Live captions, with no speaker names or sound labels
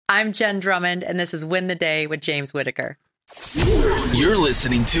I'm Jenn Drummond, and this is Win the Day with James Whitaker. You're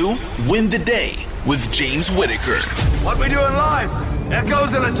listening to Win the Day with James Whitaker. What we do in life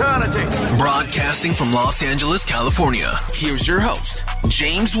echoes in eternity. Broadcasting from Los Angeles, California. Here's your host,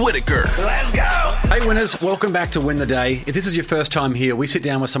 James Whitaker. Let's go! Hey winners, welcome back to Win the Day. If this is your first time here, we sit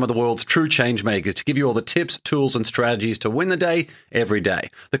down with some of the world's true change makers to give you all the tips, tools, and strategies to win the day every day.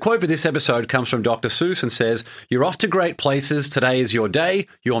 The quote for this episode comes from Dr. Seuss and says, "You're off to great places. Today is your day.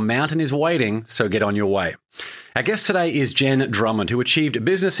 Your mountain is waiting, so get on your way." Our guest today is Jenn Drummond, who achieved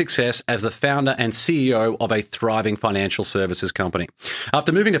business success as the founder and CEO of a thriving financial services company.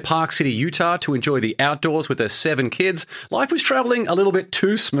 After moving to Park City, Utah to enjoy the outdoors with her 7 kids, life was traveling a little bit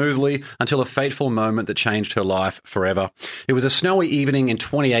too smoothly until a fateful moment that changed her life forever. It was a snowy evening in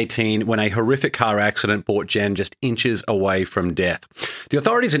 2018 when a horrific car accident brought Jenn just inches away from death. The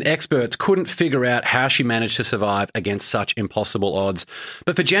authorities and experts couldn't figure out how she managed to survive against such impossible odds.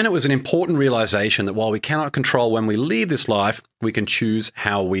 But for Jenn, it was an important realization that while we cannot control when we leave this life, we can choose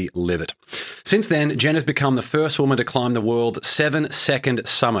how we live it. Since then, Jenn has become the first woman to climb the world's 7 second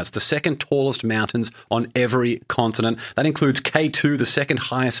summits, the second tallest mountains on every continent. That includes K2, the second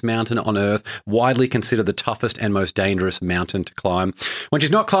highest mountain on Earth, widely considered the toughest and most dangerous mountain to climb. When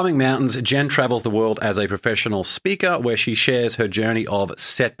she's not climbing mountains, Jenn travels the world as a professional speaker where she shares her journey of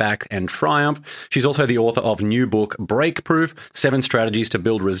setback and triumph. She's also the author of new book, Breakproof, 7 Strategies to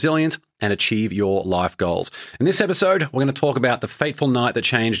Build Resilience and Achieve Your Life Goals. In this episode, we're going to talk about the fateful night that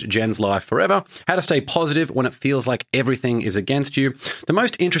changed Jenn's life forever, how to stay positive when it feels like everything is against you, the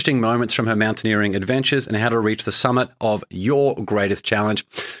most interesting moments from her mountaineering adventures, and how to reach the summit of your greatest challenge.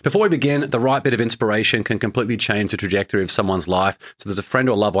 Before we begin, the right bit of inspiration can completely change the trajectory of someone's life. So there's a friend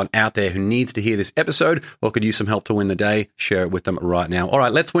or loved one out there who needs to hear this episode or could use some help to win the day. Share it with them right now. All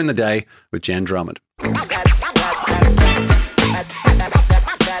right, let's win the day with Jenn Drummond.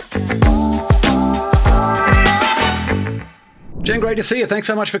 Jenn, great to see you. Thanks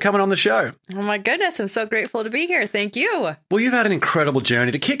so much for coming on the show. Oh my goodness, I'm so grateful to be here. Thank you. Well, you've had an incredible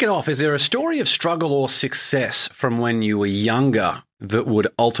journey. To kick it off, is there a story of struggle or success from when you were younger that would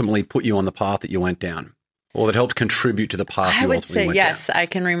ultimately put you on the path that you went down, or that helped contribute to the path you ultimately went down? I would say yes. I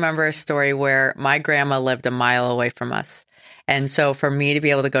can remember a story where my grandma lived a mile away from us. And so for me to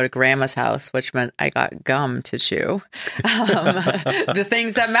be able to go to grandma's house, which meant I got gum to chew, the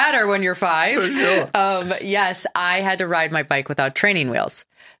things that matter when you're 5. Sure. Yes, I had to ride my bike without training wheels.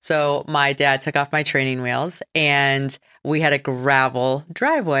 So my dad took off my training wheels and we had a gravel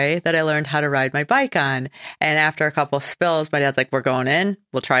driveway that I learned how to ride my bike on. And after a couple of spills, my dad's like, "We're going in.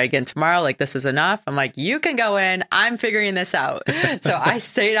 We'll try again tomorrow. Like, this is enough." I'm like, "You can go in. I'm figuring this out." So I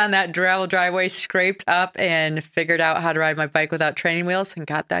stayed on that gravel driveway, scraped up and figured out how to ride my bike without training wheels and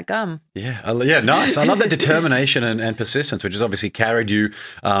got that gum. Yeah, nice. I love that determination and persistence, which has obviously carried you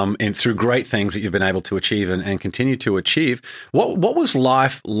through great things that you've been able to achieve and continue to achieve. What was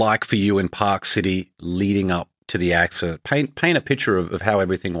life like for you in Park City leading up to the accident? Paint a picture of how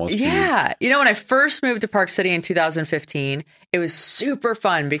everything was for you. Yeah. You know, when I first moved to Park City in 2015, it was super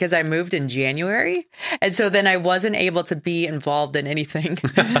fun because I moved in January. And so then I wasn't able to be involved in anything.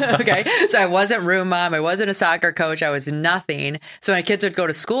 Okay. So I wasn't room mom. I wasn't a soccer coach. I was nothing. So my kids would go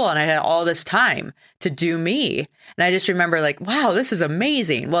to school and I had all this time to do me. And I just remember like, wow, this is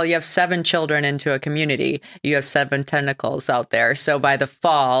amazing. Well, you have 7 children into a community. You have 7 tentacles out there. So by the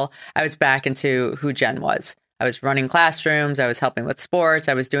fall, I was back into who Jenn was. I was running classrooms. I was helping with sports.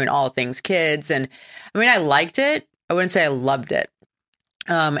 I was doing all things kids. And I mean, I liked it. I wouldn't say I loved it.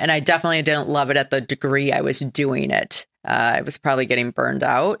 And I definitely didn't love it at the degree I was doing it. I was probably getting burned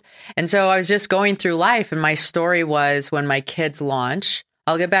out. And so I was just going through life. And my story was when my kids launch,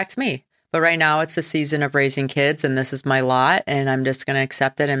 I'll get back to me. But right now it's the season of raising kids and this is my lot. And I'm just going to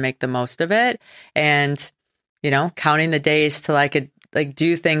accept it and make the most of it. And, you know, counting the days till I could like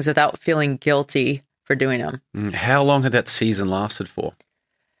do things without feeling guilty for doing them. How long had that season lasted for?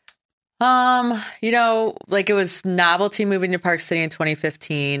 You know, like it was novelty moving to Park City in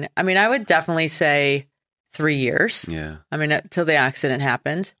 2015. I mean, I would definitely say 3 years. Yeah. I mean, till the accident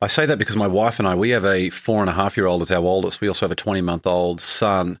happened. I say that because my wife and I, we have a 4.5-year-old as our oldest. We also have a 20-month-old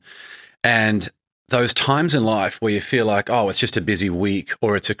son. And those times in life where you feel like, oh, it's just a busy week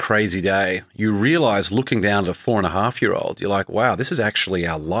or it's a crazy day, you realize looking down at a 4.5-year-old, you're like, wow, this is actually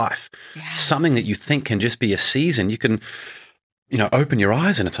our life. Yes. Something that you think can just be a season. You can, you know, open your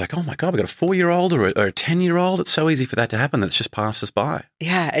eyes and it's like, oh my God, we got a 4-year-old or a 10-year-old. It's so easy for that to happen. That's just passes by.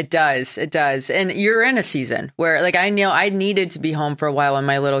 Yeah, it does. It does. And you're in a season where like, I know I needed to be home for a while when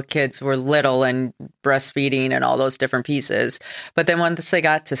my little kids were little and breastfeeding and all those different pieces. But then once they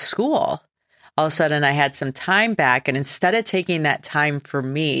got to school, all of a sudden I had some time back. And instead of taking that time for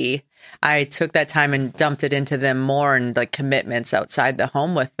me, I took that time and dumped it into them more and like commitments outside the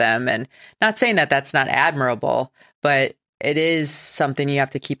home with them. And not saying that that's not admirable, but it is something you have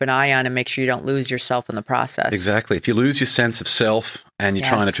to keep an eye on and make sure you don't lose yourself in the process. Exactly. If you lose your sense of self and you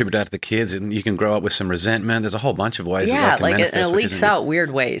try and attribute that to the kids, and you can grow up with some resentment. There's a whole bunch of ways that can manifest. And it leaks out weird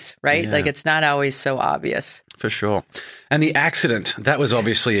ways, right? Like it's not always so obvious. For sure. And the accident, that was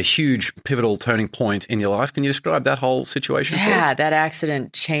obviously a huge pivotal turning point in your life. Can you describe that whole situation for us? Yeah, that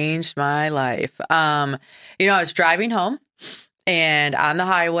accident changed my life. I was driving home and on the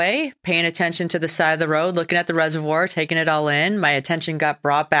highway, paying attention to the side of the road, looking at the reservoir, taking it all in. My attention got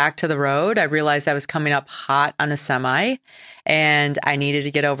brought back to the road. I realized I was coming up hot on a semi and I needed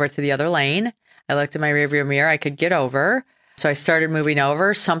to get over to the other lane. I looked at my rearview mirror. I could get over. So I started moving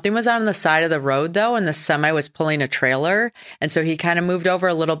over. Something was on the side of the road, though, and the semi was pulling a trailer. And so he kind of moved over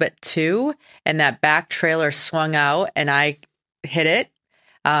a little bit, too. And that back trailer swung out, and I hit it.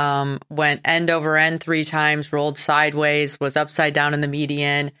 Went end over end 3 times, rolled sideways, was upside down in the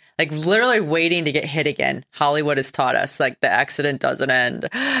median, like literally waiting to get hit again. Hollywood has taught us, like, the accident doesn't end.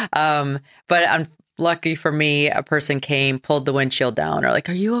 But I'm lucky for me, a person came, pulled the windshield down, or like,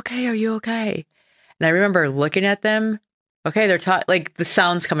 are you okay? Are you okay? And I remember looking at them. Okay, they're talking, like the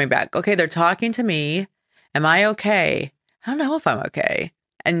sound's coming back. Okay, they're talking to me. Am I okay? I don't know if I'm okay.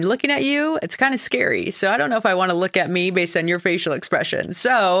 And looking at you, it's kind of scary. So I don't know if I want to look at me based on your facial expression.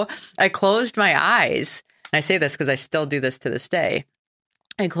 So I closed my eyes. And I say this because I still do this to this day.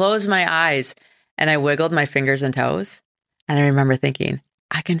 I closed my eyes and I wiggled my fingers and toes. And I remember thinking,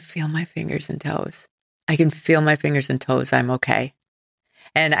 I can feel my fingers and toes. I can feel my fingers and toes. I'm okay.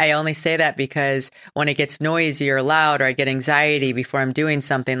 And I only say that because when it gets noisy or loud or I get anxiety before I'm doing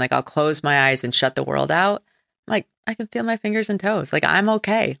something, like I'll close my eyes and shut the world out. Like I can feel my fingers and toes. Like I'm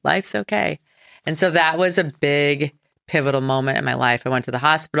okay. Life's okay. And so that was a big pivotal moment in my life. I went to the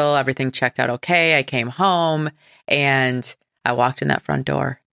hospital. Everything checked out okay. I came home and I walked in that front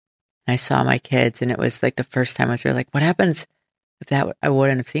door and I saw my kids. And it was like the first time I was really like, what happens if I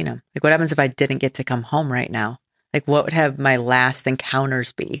wouldn't have seen them? Like what happens if I didn't get to come home right now? Like, what would have my last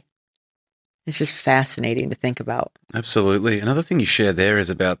encounters be? It's just fascinating to think about. Absolutely. Another thing you share there is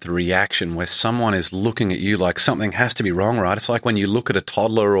about the reaction where someone is looking at you like something has to be wrong, right? It's like when you look at a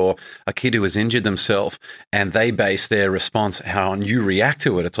toddler or a kid who has injured themselves and they base their response how you react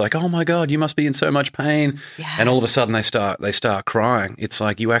to it. It's like, oh my God, you must be in so much pain. Yes. And all of a sudden they start crying. It's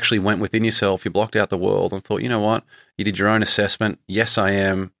like you actually went within yourself, you blocked out the world and thought, you know what? You did your own assessment. Yes, I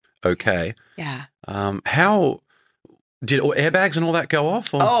am okay. Yeah. Did airbags and all that go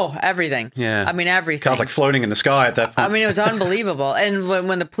off? Or? Oh, everything. Yeah. I mean, everything. Cars like floating in the sky at that point. I mean, it was unbelievable. And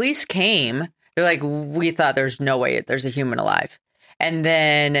when the police came, they're like, we thought there's no way there's a human alive. And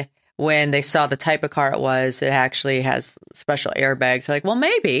then when they saw the type of car it was, it actually has special airbags. They're like, well,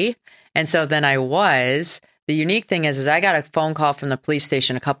 maybe. And so then I was. The unique thing is I got a phone call from the police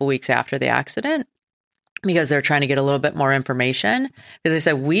station a couple weeks after the accident because they're trying to get a little bit more information. Because they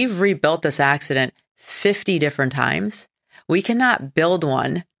said, we've rebuilt this accident 50 different times. We cannot build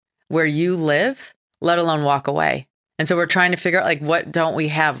one where you live, let alone walk away. And so we're trying to figure out, like, what don't we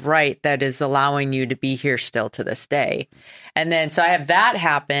have right that is allowing you to be here still to this day? And then, so I have that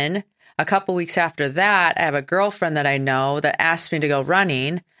happen. A couple weeks after that, I have a girlfriend that I know that asked me to go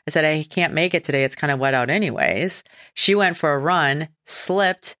running. I said, I can't make it today. It's kind of wet out anyways. She went for a run,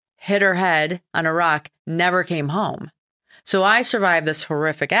 slipped, hit her head on a rock, never came home. So I survived this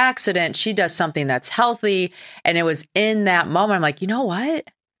horrific accident. She does something that's healthy. And it was in that moment, I'm like, you know what?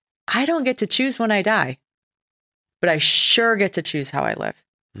 I don't get to choose when I die, but I sure get to choose how I live.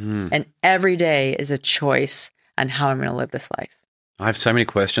 And every day is a choice on how I'm going to live this life. I have so many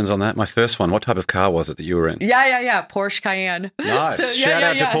questions on that. My first one, what type of car was it that you were in? Yeah. Porsche Cayenne. Nice. So, Shout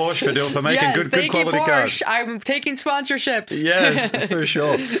out to Porsche for making good quality Porsche. cars. I'm taking sponsorships. Yes, for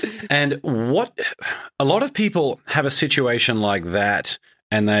sure. And a lot of people have a situation like that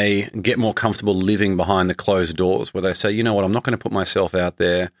and they get more comfortable living behind the closed doors where they say, you know what, I'm not going to put myself out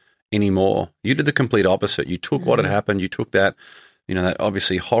there anymore. You did the complete opposite. You took what had happened. You took that, that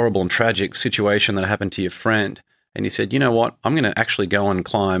obviously horrible and tragic situation that happened to your friend. And you said, you know what, I'm going to actually go and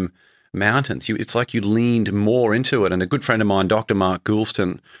climb mountains. It's like you leaned more into it. And a good friend of mine, Dr. Mark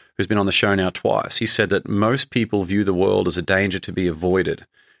Goulston, who's been on the show now twice, he said that most people view the world as a danger to be avoided,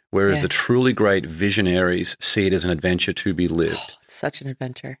 whereas the truly great visionaries see it as an adventure to be lived. Oh, it's such an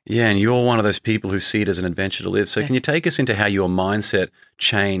adventure. Yeah, and you're one of those people who see it as an adventure to live. So can you take us into how your mindset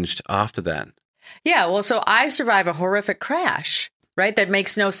changed after that? Yeah, well, so I survived a horrific crash. Right? That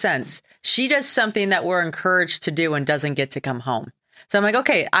makes no sense. She does something that we're encouraged to do and doesn't get to come home. So I'm like,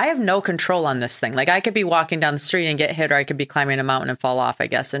 okay, I have no control on this thing. Like I could be walking down the street and get hit, or I could be climbing a mountain and fall off, I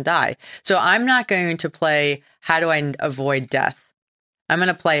guess, and die. So I'm not going to play, how do I avoid death? I'm going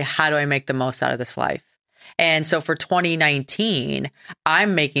to play, how do I make the most out of this life? And so for 2019,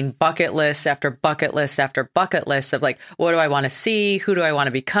 I'm making bucket list after bucket list after bucket list of like, what do I want to see? Who do I want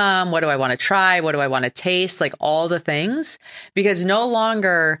to become? What do I want to try? What do I want to taste? Like all the things, because no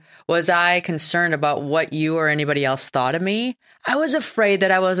longer was I concerned about what you or anybody else thought of me. I was afraid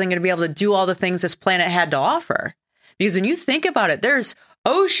that I wasn't going to be able to do all the things this planet had to offer. Because when you think about it, there's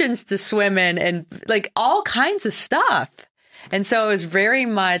oceans to swim in and like all kinds of stuff. And so it was very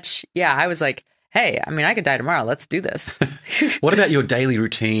much, I was like, hey, I mean, I could die tomorrow. Let's do this. What about your daily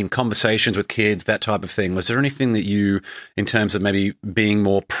routine, conversations with kids, that type of thing? Was there anything that you, in terms of maybe being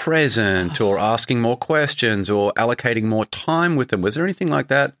more present or asking more questions or allocating more time with them, was there anything like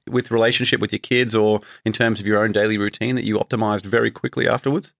that with relationship with your kids or in terms of your own daily routine that you optimized very quickly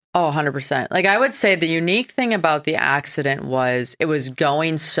afterwards? Oh, 100%. Like I would say the unique thing about the accident was it was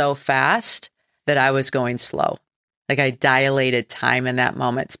going so fast that I was going slow. Like I dilated time in that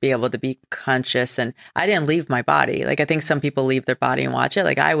moment to be able to be conscious, and I didn't leave my body. Like I think some people leave their body and watch it.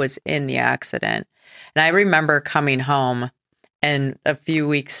 Like I was in the accident. And I remember coming home and a few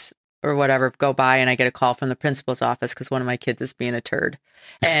weeks or whatever go by and I get a call from the principal's office because one of my kids is being a turd.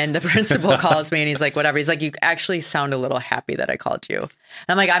 And the principal calls me and he's like, whatever. He's like, you actually sound a little happy that I called you. And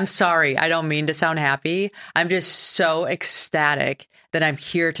I'm like, I'm sorry. I don't mean to sound happy. I'm just so ecstatic that I'm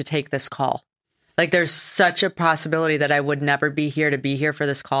here to take this call. Like there's such a possibility that I would never be here for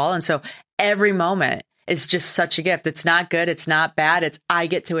this call. And so every moment is just such a gift. It's not good. It's not bad. It's I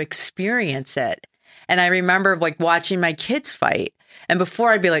get to experience it. And I remember like watching my kids fight. And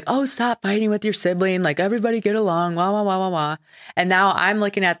before I'd be like, oh, stop fighting with your sibling. Like everybody get along. Wah, wah, wah, wah, wah. And now I'm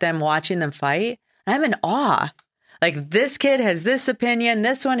looking at them, watching them fight. And I'm in awe. Like this kid has this opinion,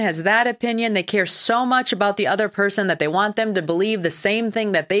 this one has that opinion. They care so much about the other person that they want them to believe the same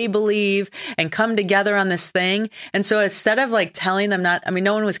thing that they believe and come together on this thing. And so instead of like telling them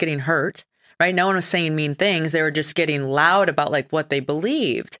no one was getting hurt, right? No one was saying mean things. They were just getting loud about like what they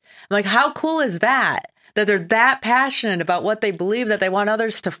believed. I'm like, how cool is that? That they're that passionate about what they believe that they want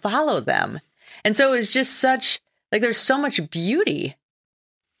others to follow them. And so it was just such, like there's so much beauty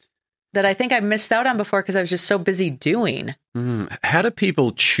that I think I missed out on before because I was just so busy doing. How do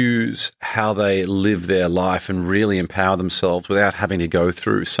people choose how they live their life and really empower themselves without having to go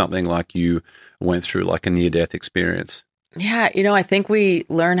through something like you went through, like a near-death experience? Yeah, I think we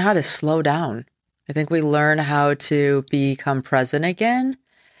learn how to slow down. I think we learn how to become present again.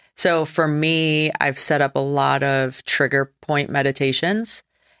 So for me, I've set up a lot of trigger point meditations.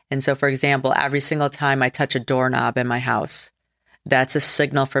 And so, for example, every single time I touch a doorknob in my house, that's a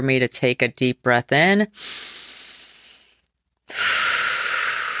signal for me to take a deep breath in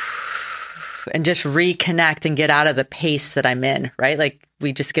and just reconnect and get out of the pace that I'm in, right? Like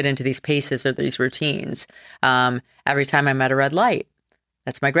we just get into these paces or these routines. Every time I'm at a red light,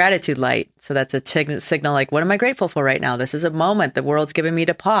 that's my gratitude light. So that's a signal like, what am I grateful for right now? This is a moment the world's giving me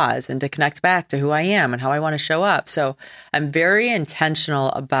to pause and to connect back to who I am and how I want to show up. So I'm very intentional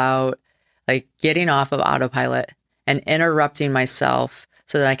about like getting off of autopilot and interrupting myself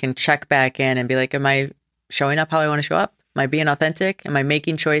so that I can check back in and be like, am I showing up how I want to show up? Am I being authentic? Am I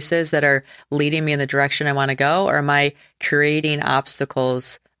making choices that are leading me in the direction I want to go? Or am I creating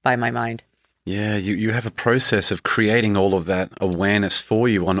obstacles by my mind? Yeah, you have a process of creating all of that awareness for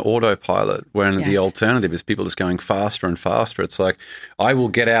you on autopilot, when the alternative is people just going faster and faster. It's like, I will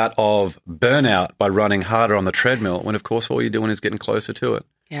get out of burnout by running harder on the treadmill, when of course all you're doing is getting closer to it.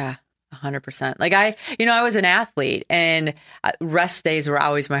 Yeah. 100%. Like I was an athlete and rest days were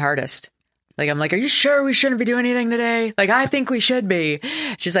always my hardest. Like, I'm like, are you sure we shouldn't be doing anything today? Like, I think we should be.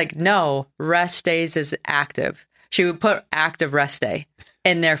 She's like, no, rest days is active. She would put active rest day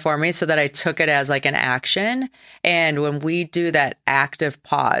in there for me so that I took it as like an action. And when we do that active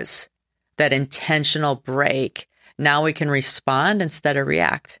pause, that intentional break, now we can respond instead of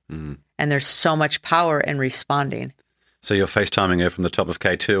react. And there's so much power in responding. So you're FaceTiming her from the top of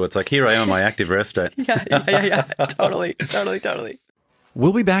K2. It's like, here I am on my active rest day. Yeah. Totally.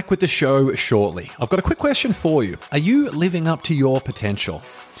 We'll be back with the show shortly. I've got a quick question for you. Are you living up to your potential?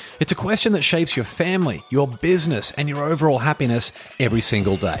 It's a question that shapes your family, your business, and your overall happiness every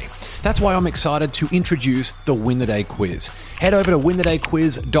single day. That's why I'm excited to introduce the Win the Day quiz. Head over to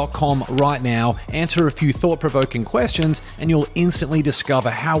winthedayquiz.com right now, answer a few thought-provoking questions, and you'll instantly discover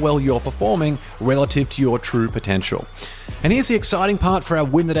how well you're performing relative to your true potential. And here's the exciting part for our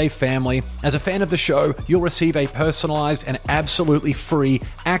Win the Day family. As a fan of the show, you'll receive a personalized and absolutely free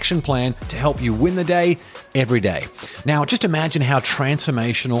action plan to help you win the day every day. Now, just imagine how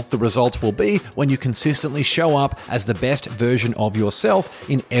transformational the results will be when you consistently show up as the best version of yourself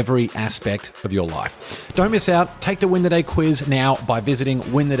in every aspect of your life. Don't miss out. Take the Win the Day quiz now by visiting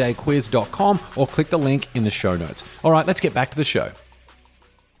winthedayquiz.com or click the link in the show notes. All right, let's get back to the show.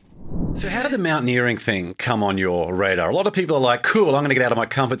 So how did the mountaineering thing come on your radar? A lot of people are like, cool, I'm going to get out of my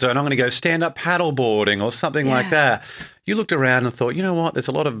comfort zone. I'm going to go stand-up paddleboarding or something like that. You looked around and thought, you know what? There's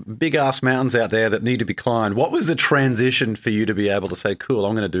a lot of big-ass mountains out there that need to be climbed. What was the transition for you to be able to say, cool,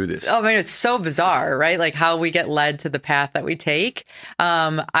 I'm going to do this? Oh, I mean, it's so bizarre, right? Like how we get led to the path that we take.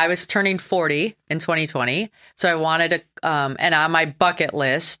 I was turning 40 in 2020. So I wanted to, and on my bucket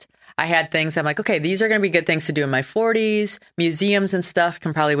list, I had things I'm like, okay, these are going to be good things to do in my 40s. Museums and stuff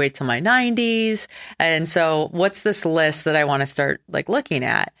can probably wait till my 90s. And so what's this list that I want to start like looking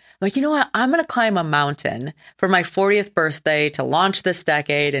at? I'm like, you know what? I'm going to climb a mountain for my 40th birthday to launch this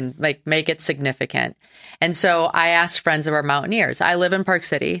decade and like make it significant. And so I asked friends of our mountaineers. I live in Park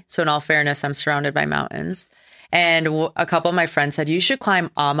City. So in all fairness, I'm surrounded by mountains. And a couple of my friends said, you should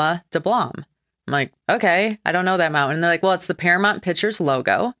climb Ama de Blanc. I'm like, okay, I don't know that mountain. And they're like, well, it's the Paramount Pictures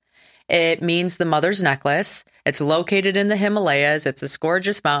logo. It means the mother's necklace. It's located in the Himalayas. It's this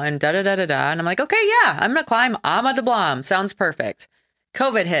gorgeous mountain, da-da-da-da-da. And I'm like, okay, yeah, I'm going to climb Ama de Blanc. Sounds perfect.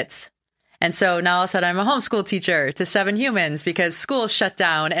 COVID hits. And so now all of a sudden I'm a homeschool teacher to 7 humans because school's shut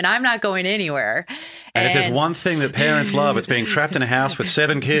down and I'm not going anywhere. And if there's one thing that parents love, it's being trapped in a house with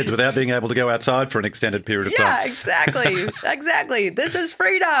 7 kids without being able to go outside for an extended period of time. Yeah, exactly. Exactly. This is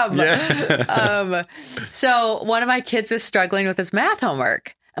freedom. Yeah. So one of my kids was struggling with his math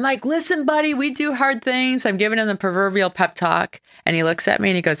homework. I'm like, listen, buddy, we do hard things. I'm giving him the proverbial pep talk. And he looks at me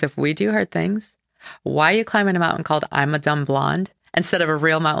and he goes, if we do hard things, why are you climbing a mountain called I'm a Dumb Blonde instead of a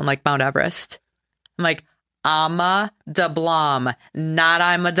real mountain like Mount Everest? I'm like, Ama de Blanc, not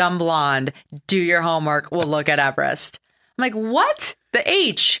I'm a Dumb Blonde. Do your homework. We'll look at Everest. I'm like, what? The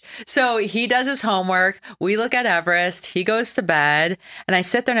H. So he does his homework. We look at Everest. He goes to bed. And I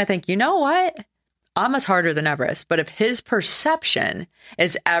sit there and I think, you know what? Ama's harder than Everest, but if his perception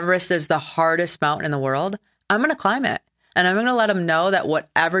is Everest is the hardest mountain in the world, I'm going to climb it. And I'm going to let him know that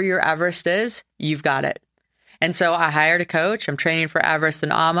whatever your Everest is, you've got it. And so I hired a coach. I'm training for Everest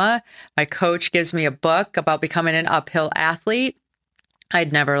and Ama. My coach gives me a book about becoming an uphill athlete.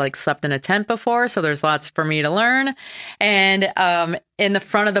 I'd never slept in a tent before, so there's lots for me to learn. And in the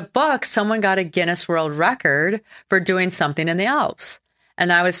front of the book, someone got a Guinness World Record for doing something in the Alps.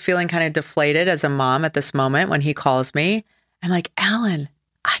 And I was feeling kind of deflated as a mom at this moment when he calls me. I'm like, Alan,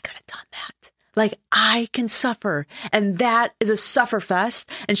 I could have done that. Like, I can suffer. And that is a suffer fest.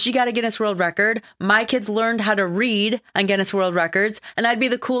 And she got a Guinness World Record. My kids learned how to read on Guinness World Records. And I'd be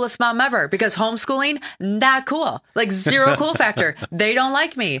the coolest mom ever because homeschooling, not cool. Like, zero cool factor. They don't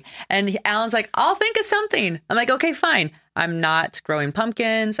like me. And Alan's like, I'll think of something. I'm like, okay, fine. I'm not growing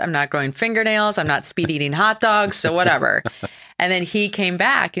pumpkins. I'm not growing fingernails. I'm not speed eating hot dogs. So whatever. And then he came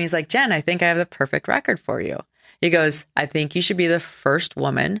back and he's like, Jen, I think I have the perfect record for you. He goes, I think you should be the first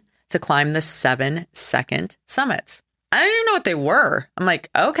woman to climb the 7-second summits. I didn't even know what they were. I'm like,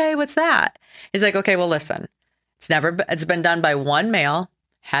 okay, what's that? He's like, okay, well, listen, it's been done by one male,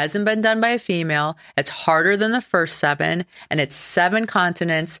 hasn't been done by a female. It's harder than the first 7, and it's 7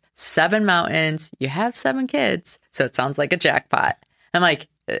 continents, 7 mountains. You have 7 kids. So it sounds like a jackpot. I'm like,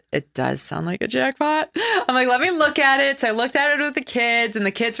 it does sound like a jackpot. I'm like, let me look at it. So I looked at it with the kids and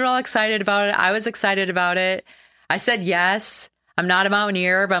the kids were all excited about it. I was excited about it. I said, yes, I'm not a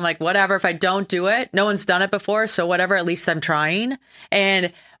mountaineer, but I'm like, whatever. If I don't do it, no one's done it before. So whatever, at least I'm trying.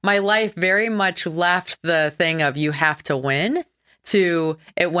 And my life very much left the thing of you have to win to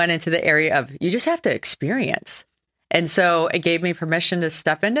it went into the area of you just have to experience. And so it gave me permission to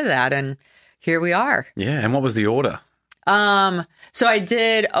step into that. And here we are. Yeah. And what was the order? So I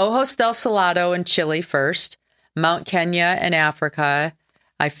did Ojos del Salado in Chile first, Mount Kenya in Africa.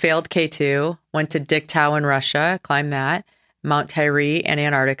 I failed K2, went to Dictau in Russia, climbed that, Mount Tyree in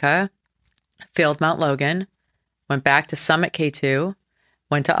Antarctica, failed Mount Logan, went back to summit K2,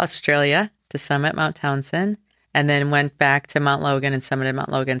 went to Australia to summit Mount Townsend, and then went back to Mount Logan and summited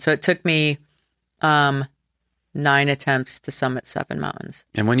Mount Logan. So it took me 9 attempts to summit 7 mountains.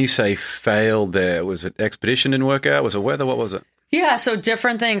 And when you say failed there, was it expedition didn't work out? Was it weather? What was it? Yeah, so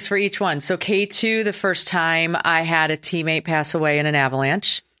different things for each one. So K2, the first time I had a teammate pass away in an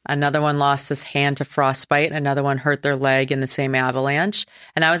avalanche. Another one lost his hand to frostbite. Another one hurt their leg in the same avalanche.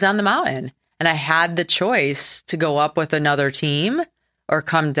 And I was on the mountain and I had the choice to go up with another team or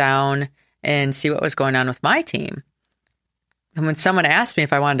come down and see what was going on with my team. And when someone asked me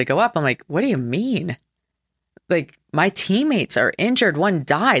if I wanted to go up, I'm like, what do you mean? Like, my teammates are injured. One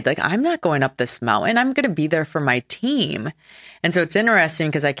died. Like, I'm not going up this mountain. I'm going to be there for my team. And so it's interesting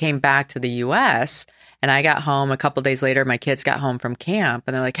because I came back to the US and I got home a couple days later. My kids got home from camp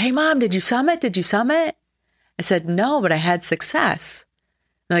and they're like, hey, Mom, did you summit? Did you summit? I said, no, but I had success.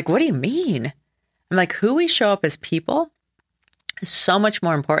 They're like, what do you mean? I'm like, who we show up as people is so much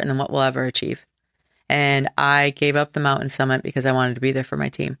more important than what we'll ever achieve. And I gave up the mountain summit because I wanted to be there for my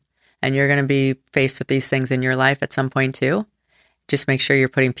team. And you're going to be faced with these things in your life at some point too. Just make sure you're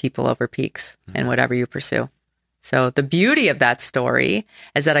putting people over peaks in whatever you pursue. So the beauty of that story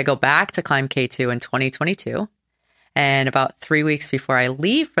is that I go back to climb K2 in 2022. And about 3 weeks before I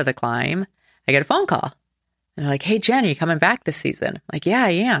leave for the climb, I get a phone call. And they're like, hey, Jen, are you coming back this season? I'm like, yeah,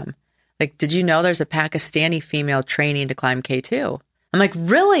 I am. Like, did you know there's a Pakistani female training to climb K2? I'm like,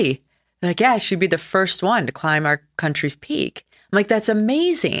 really? They're like, yeah, she'd be the first one to climb our country's peak. I'm like, that's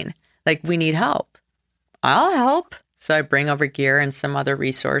amazing. Like, we need help. I'll help. So I bring over gear and some other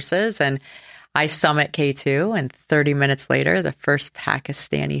resources and I summit K2. And 30 minutes later, the first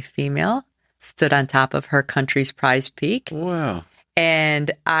Pakistani female stood on top of her country's prized peak. Wow.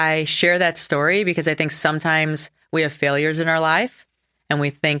 And I share that story because I think sometimes we have failures in our life and we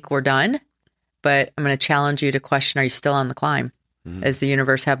think we're done. But I'm going to challenge you to question, are you still on the climb? Does the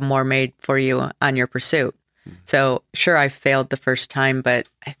universe have more made for you on your pursuit? So sure, I failed the first time, but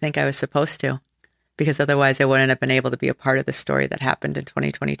I think I was supposed to because otherwise I wouldn't have been able to be a part of the story that happened in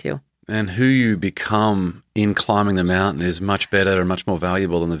 2022. And who you become in climbing the mountain is much better and much more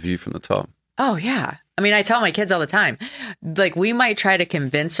valuable than the view from the top. Oh, yeah. I mean, I tell my kids all the time, like, we might try to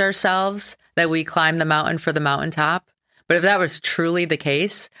convince ourselves that we climb the mountain for the mountaintop. But if that was truly the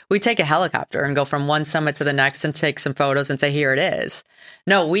case, we'd take a helicopter and go from one summit to the next and take some photos and say, here it is.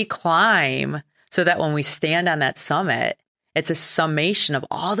 No, we climb so that when we stand on that summit, it's a summation of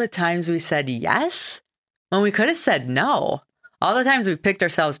all the times we said yes when we could have said no. All the times we picked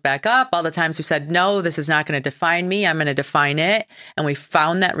ourselves back up, all the times we said, no, this is not going to define me. I'm going to define it. And we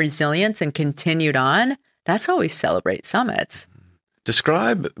found that resilience and continued on. That's why we celebrate summits.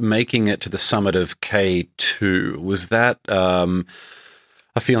 Describe making it to the summit of K2. Was that a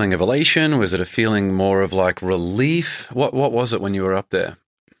feeling of elation? Was it a feeling more of like relief? What was it when you were up there?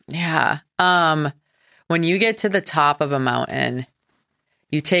 Yeah. When you get to the top of a mountain,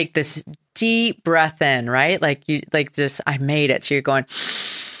 you take this deep breath in, right? Like this, I made it. So you're going,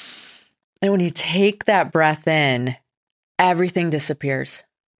 and when you take that breath in, everything disappears.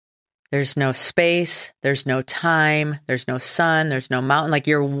 There's no space, there's no time, there's no sun, there's no mountain. Like,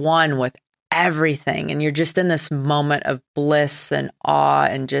 you're one with everything. And you're just in this moment of bliss and awe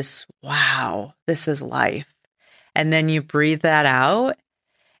and just, wow, this is life. And then you breathe that out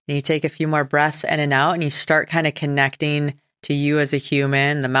and you take a few more breaths in and out and you start kind of connecting to you as a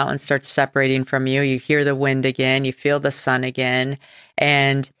human. The mountain starts separating from you. You hear the wind again, you feel the sun again,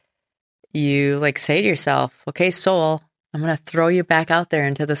 and you like say to yourself, okay, soul, I'm going to throw you back out there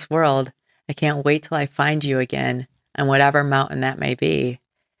into this world. I can't wait till I find you again on whatever mountain that may be.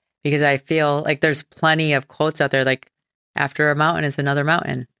 Because I feel like there's plenty of quotes out there, like, after a mountain is another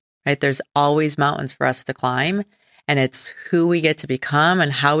mountain, right? There's always mountains for us to climb. And it's who we get to become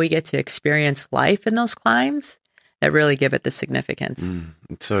and how we get to experience life in those climbs that really give it the significance.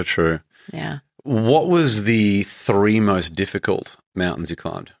 It's so true. Yeah. What was the 3 most difficult mountains you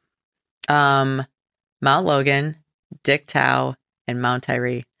climbed? Mount Logan, Dick Tao, and Mount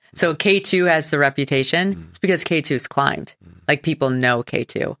Tyree. So K2 has the reputation. It's because K2 is climbed. Like, people know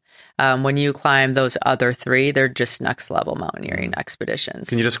K2. When you climb those other 3, they're just next level mountaineering expeditions.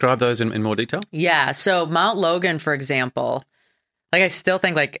 Can you describe those in more detail? Yeah. So Mount Logan, for example, like, I still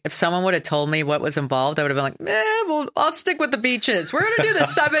think, like, if someone would have told me what was involved, I would have been like, well, I'll stick with the beaches. We're going to do the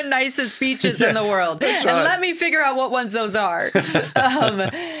 7 nicest beaches in the world. That's right. And let me figure out what ones those are.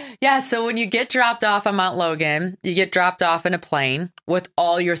 Yeah. So when you get dropped off on Mount Logan, you get dropped off in a plane with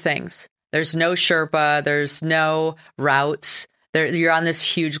all your things. There's no Sherpa. There's no routes. You're on this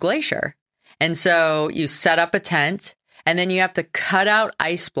huge glacier. And so you set up a tent and then you have to cut out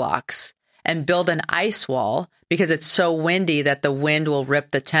ice blocks and build an ice wall because it's so windy that the wind will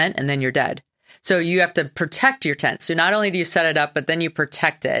rip the tent and then you're dead. So you have to protect your tent. So not only do you set it up, but then you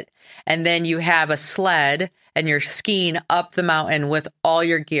protect it. And then you have a sled and you're skiing up the mountain with all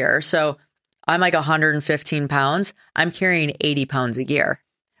your gear. So I'm like 115 pounds. I'm carrying 80 pounds of gear,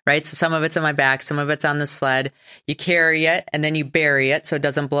 right? So some of it's on my back, some of it's on the sled. You carry it and then you bury it so it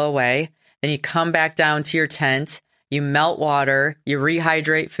doesn't blow away. Then you come back down to your tent, you melt water, you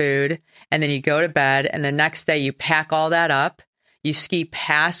rehydrate food, and then you go to bed. And the next day you pack all that up. You ski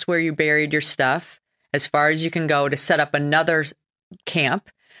past where you buried your stuff as far as you can go to set up another camp.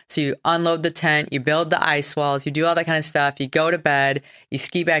 So you unload the tent, you build the ice walls, you do all that kind of stuff. You go to bed, you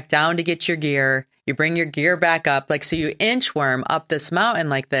ski back down to get your gear. You bring your gear back up. Like, so you inchworm up this mountain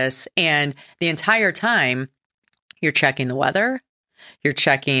like this. And the entire time you're checking the weather. You're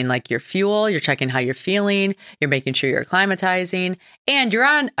checking like your fuel. You're checking how you're feeling. You're making sure you're acclimatizing, and you're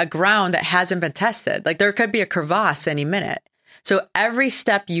on a ground that hasn't been tested. Like, there could be a crevasse any minute. So every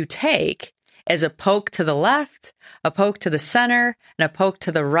step you take is a poke to the left, a poke to the center, and a poke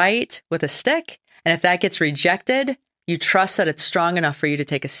to the right with a stick. And if that gets rejected, you trust that it's strong enough for you to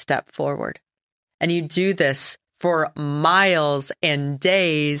take a step forward. And you do this for miles and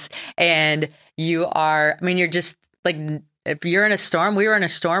days. And you're just like, if you're in a storm, we were in a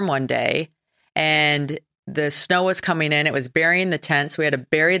storm one day and the snow was coming in. It was burying the tent. So we had to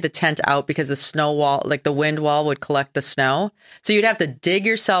bury the tent out because the snow wall, like the wind wall, would collect the snow. So you'd have to dig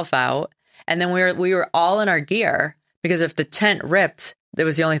yourself out. And then we were all in our gear because if the tent ripped, it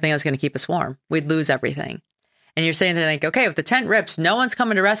was the only thing that was going to keep us warm. We'd lose everything. And you're sitting there like, okay, if the tent rips, no one's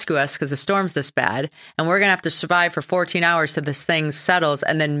coming to rescue us because the storm's this bad. And we're going to have to survive for 14 hours till this thing settles.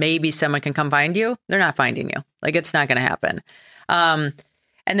 And then maybe someone can come find you. They're not finding you. Like, it's not going to happen. And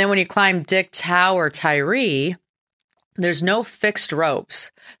then when you climb Dick Tao or Tyree, there's no fixed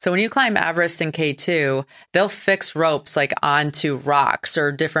ropes. So when you climb Everest and K2, they'll fix ropes like onto rocks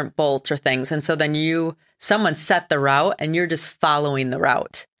or different bolts or things. And so then someone set the route and you're just following the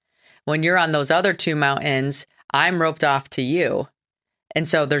route. When you're on those other two mountains, I'm roped off to you. And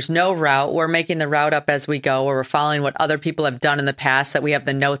so there's no route. We're making the route up as we go, or we're following what other people have done in the past, that we have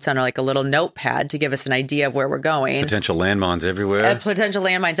the notes on like a little notepad to give us an idea of where we're going. Potential landmines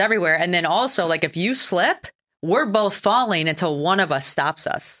everywhere. And then also, like, if you slip, we're both falling until one of us stops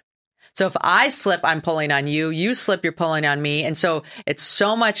us. So if I slip, I'm pulling on you. You slip, you're pulling on me. And so it's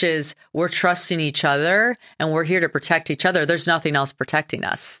so much as we're trusting each other and we're here to protect each other. There's nothing else protecting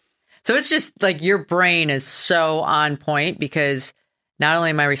us. So it's just like your brain is so on point because not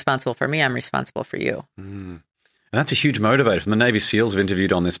only am I responsible for me, I'm responsible for you. And that's a huge motivator. From the Navy SEALs I've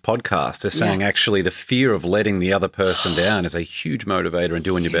interviewed on this podcast, they're saying actually the fear of letting the other person down is a huge motivator in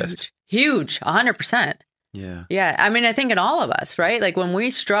doing your best. Huge, 100%. Yeah. Yeah. I mean, I think in all of us, right? Like when we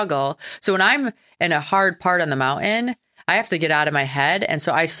struggle. So when I'm in a hard part on the mountain, I have to get out of my head. And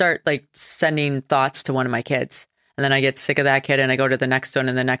so I start like sending thoughts to one of my kids. And then I get sick of that kid and I go to the next one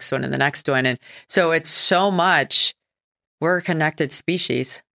and the next one and the next one. And so it's so much, we're a connected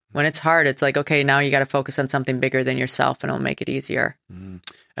species. When it's hard, it's like, okay, now you got to focus on something bigger than yourself and it'll make it easier.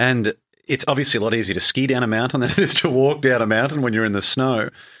 And it's obviously a lot easier to ski down a mountain than it is to walk down a mountain when you're in the snow.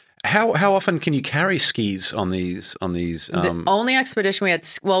 How often can you carry skis on these? The only expedition we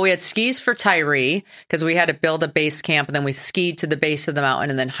had skis for Tyree because we had to build a base camp and then we skied to the base of the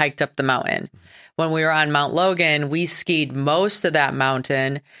mountain and then hiked up the mountain. When we were on Mount Logan, we skied most of that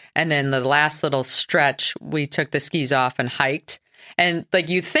mountain. And then the last little stretch, we took the skis off and hiked. And like,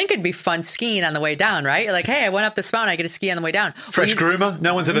 you think it'd be fun skiing on the way down, right? You're like, hey, I went up this mountain, I get to ski on the way down. Fresh groomer?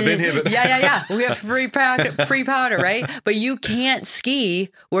 No one's ever been here. But Yeah. We have free powder, right? But you can't ski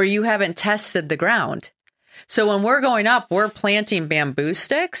where you haven't tested the ground. So when we're going up, we're planting bamboo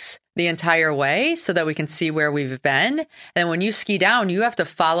sticks the entire way so that we can see where we've been. And when you ski down, you have to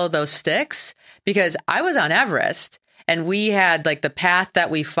follow those sticks because I was on Everest and we had like the path that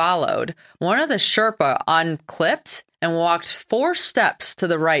we followed. One of the Sherpa unclipped and walked 4 steps to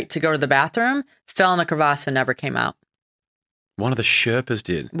the right to go to the bathroom, fell in a crevasse and never came out. One of the Sherpas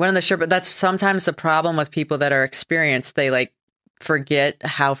did. That's sometimes the problem with people that are experienced. They like forget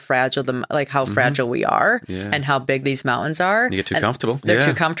how fragile fragile we are and how big these mountains are. You get too comfortable. They're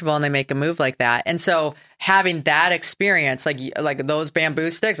too comfortable and they make a move like that. And so having that experience, like those bamboo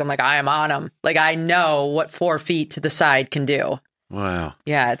sticks, I'm like, I am on them. Like I know what 4 feet to the side can do. Wow.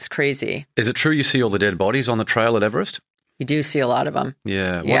 Yeah, it's crazy. Is it true you see all the dead bodies on the trail at Everest? You do see a lot of them.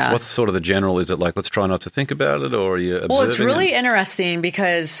 Yeah. What's sort of the general? Is it like, let's try not to think about it, or are you observing? Well, it's really interesting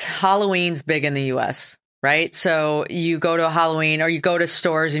because Halloween's big in the U.S., right? So you go to a Halloween or you go to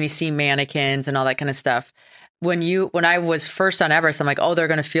stores and you see mannequins and all that kind of stuff. When I was first on Everest, I'm like, oh, they're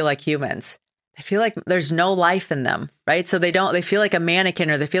going to feel like humans. They feel like there's no life in them, right? So they feel like a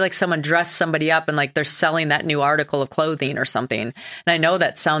mannequin, or they feel like someone dressed somebody up and like they're selling that new article of clothing or something. And I know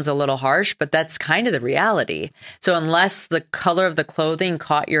that sounds a little harsh, but that's kind of the reality. So unless the color of the clothing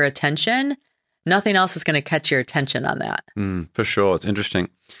caught your attention, nothing else is going to catch your attention on that. For sure. It's interesting.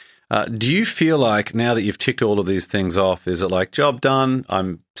 Do you feel like now that you've ticked all of these things off, is it like job done?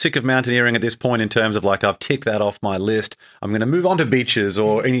 I'm sick of mountaineering at this point in terms of like I've ticked that off my list. I'm going to move on to beaches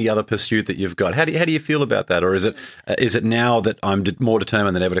or any other pursuit that you've got. How do you feel about that? Or is it now that I'm more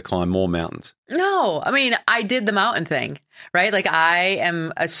determined than ever to climb more mountains? No, I mean, I did the mountain thing, right? Like I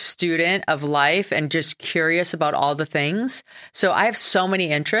am a student of life and just curious about all the things. So I have so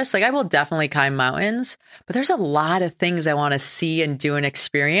many interests. Like I will definitely climb mountains, but there's a lot of things I want to see and do and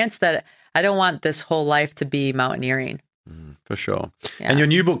experience that I don't want this whole life to be mountaineering. For sure. Yeah. And your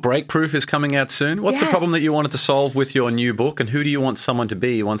new book, Breakproof, is coming out soon. What's the problem that you wanted to solve with your new book, and who do you want someone to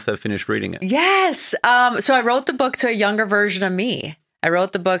be once they've finished reading it? Yes. So I wrote the book to a younger version of me. I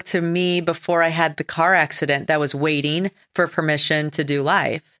wrote the book to me before I had the car accident that was waiting for permission to do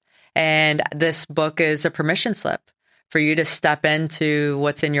life. And this book is a permission slip for you to step into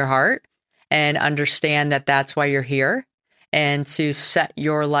what's in your heart and understand that that's why you're here, and to set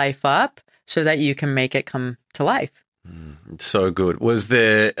your life up so that you can make it come to life. So good. Was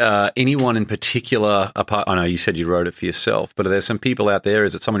there anyone in particular, apart? I know you said you wrote it for yourself, but are there some people out there?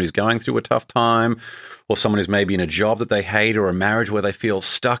 Is it someone who's going through a tough time, or someone who's maybe in a job that they hate, or a marriage where they feel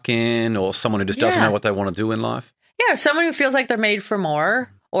stuck in, or someone who just doesn't know what they want to do in life? Yeah, someone who feels like they're made for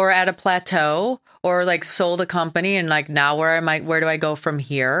more, or at a plateau, or like sold a company and like now where do I go from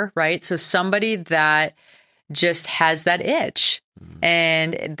here, right? So somebody that just has that itch.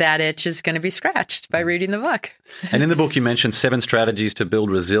 And that itch is going to be scratched by reading the book. And in the book, you mentioned 7 strategies to build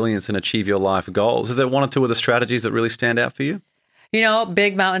resilience and achieve your life goals. Is there one or two of the strategies that really stand out for you? You know,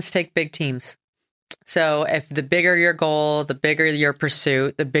 big mountains take big teams. So if the bigger your goal, the bigger your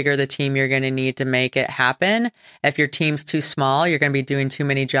pursuit, the bigger the team you're going to need to make it happen. If your team's too small, you're going to be doing too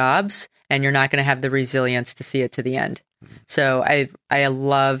many jobs and you're not going to have the resilience to see it to the end. So I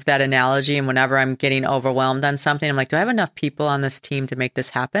love that analogy. And whenever I'm getting overwhelmed on something, I'm like, do I have enough people on this team to make this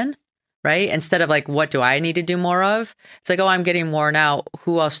happen? Right? Instead of like, what do I need to do more of? It's like, oh, I'm getting worn out.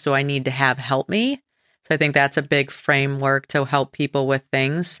 Who else do I need to have help me? So I think that's a big framework to help people with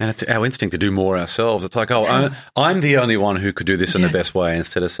things. And it's our instinct to do more ourselves. It's like, oh, I'm the only one who could do this in the best way,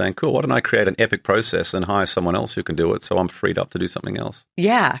 instead of saying, cool, why don't I create an epic process and hire someone else who can do it so I'm freed up to do something else?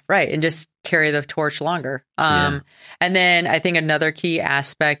 Yeah, right. And just carry the torch longer. And then I think another key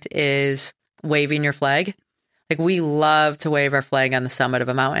aspect is waving your flag. Like we love to wave our flag on the summit of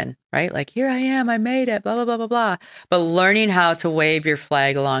a mountain, right? Like, here I am, I made it, blah, blah, blah, blah, blah. But learning how to wave your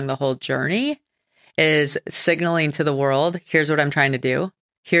flag along the whole journey is signaling to the world, here's what I'm trying to do,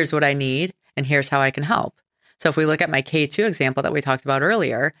 here's what I need, and here's how I can help. So if we look at my K2 example that we talked about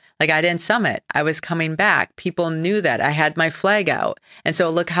earlier, like I didn't summit, I was coming back. People knew that I had my flag out. And so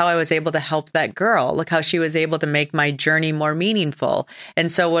look how I was able to help that girl. Look how she was able to make my journey more meaningful.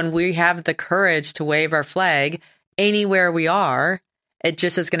 And so when we have the courage to wave our flag anywhere we are, it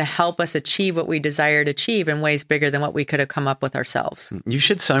just is going to help us achieve what we desire to achieve in ways bigger than what we could have come up with ourselves. You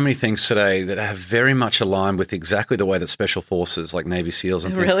shared so many things today that have very much aligned with exactly the way that special forces like Navy SEALs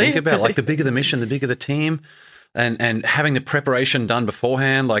and things think about. Like the bigger the mission, the bigger the team. And having the preparation done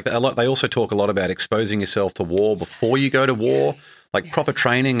beforehand. Like they also talk a lot about exposing yourself to war before you go to war. Like proper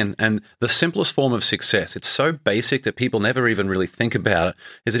training and the simplest form of success. It's so basic that people never even really think about it,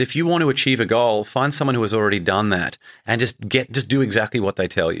 is that if you want to achieve a goal, find someone who has already done that and just do exactly what they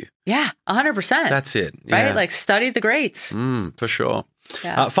tell you. Yeah, 100%. That's it. Right? Like study the greats. For sure.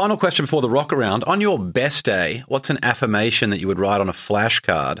 Yeah. Final question before the rock around. On your best day, what's an affirmation that you would write on a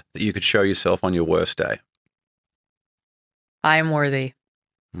flashcard that you could show yourself on your worst day? I am worthy.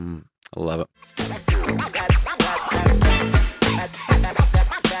 I love it.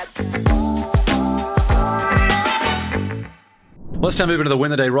 Let's now move into the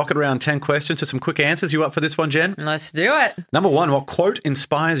Win the Day Rocket Round 10 questions to some quick answers. You up for this one, Jen? Let's do it. Number 1, what quote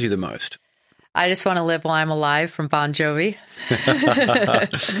inspires you the most? I just want to live while I'm alive from Bon Jovi.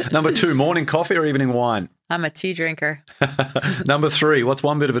 Number 2, morning coffee or evening wine? I'm a tea drinker. Number 3, what's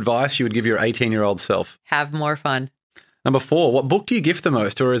one bit of advice you would give your 18-year-old self? Have more fun. Number 4, what book do you gift the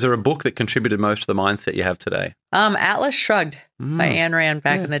most, or is there a book that contributed most to the mindset you have today? Atlas Shrugged by Ayn Rand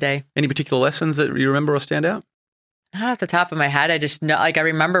back in the day. Any particular lessons that you remember or stand out? Not off the top of my head. I just know, like, I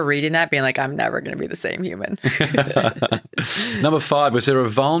remember reading that being like, I'm never going to be the same human. Number 5, was there a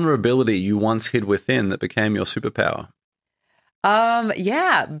vulnerability you once hid within that became your superpower?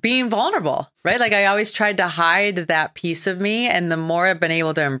 Yeah, being vulnerable, right? Like I always tried to hide that piece of me. And the more I've been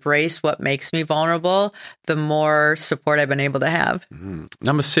able to embrace what makes me vulnerable, the more support I've been able to have.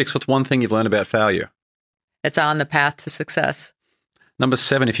 Number 6, what's one thing you've learned about failure? It's on the path to success. Number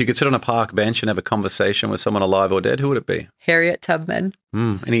 7, if you could sit on a park bench and have a conversation with someone alive or dead, who would it be? Harriet Tubman.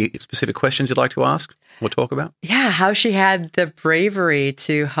 Any specific questions you'd like to ask or talk about? Yeah, how she had the bravery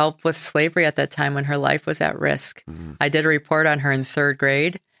to help with slavery at that time when her life was at risk. I did a report on her in 3rd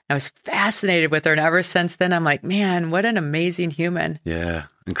grade. I was fascinated with her. And ever since then, I'm like, man, what an amazing human. Yeah,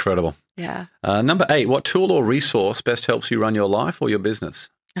 incredible. Yeah. Number 8, what tool or resource best helps you run your life or your business?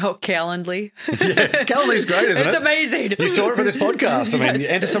 Oh, Calendly. Yeah, Calendly's great, isn't it? It's amazing. You saw it for this podcast. I mean, Yes. you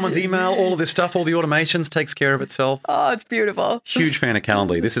enter someone's email, all of this stuff, all the automations takes care of itself. Oh, it's beautiful. Huge fan of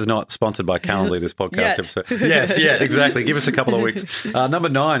Calendly. This is not sponsored by Calendly, this podcast Yet. episode. Yes, exactly. Give us a couple of weeks. Number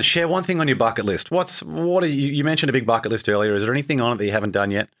 9, share one thing on your bucket list. What are you mentioned a big bucket list earlier. Is there anything on it that you haven't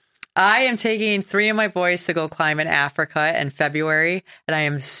done yet? I am taking 3 of my boys to go climb in Africa in February, and I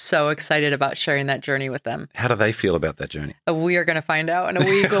am so excited about sharing that journey with them. How do they feel about that journey? We are going to find out in a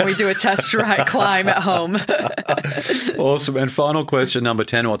week when we do a test ride climb at home. Awesome. And final question, number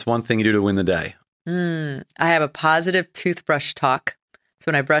 10, what's one thing you do to win the day? I have a positive toothbrush talk. So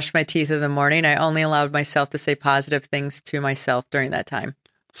when I brushed my teeth in the morning, I only allowed myself to say positive things to myself during that time.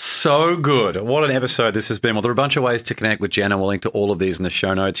 So good. What an episode this has been. Well, there are a bunch of ways to connect with Jenn, and we'll link to all of these in the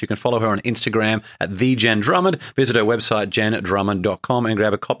show notes. You can follow her on Instagram at Jenn Drummond. Visit her website, jenndrummond.com, and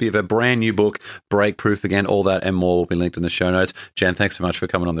grab a copy of her brand new book, Break Proof. Again, all that and more will be linked in the show notes. Jenn, thanks so much for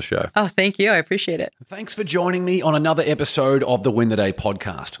coming on the show. Oh, thank you. I appreciate it. Thanks for joining me on another episode of the Win the Day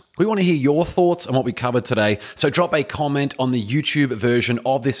podcast. We want to hear your thoughts on what we covered today, so drop a comment on the YouTube version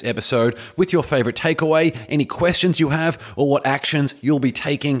of this episode with your favorite takeaway, any questions you have, or what actions you'll be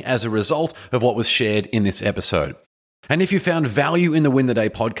taking as a result of what was shared in this episode. And if you found value in the Win the Day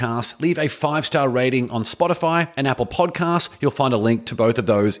podcast, leave a 5-star rating on Spotify and Apple Podcasts. You'll find a link to both of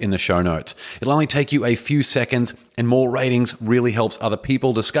those in the show notes. It'll only take you a few seconds, and more ratings really helps other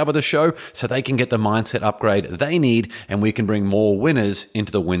people discover the show so they can get the mindset upgrade they need, and we can bring more winners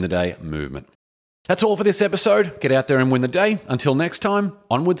into the Win the Day movement. That's all for this episode. Get out there and win the day. Until next time,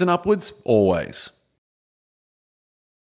 onwards and upwards, always.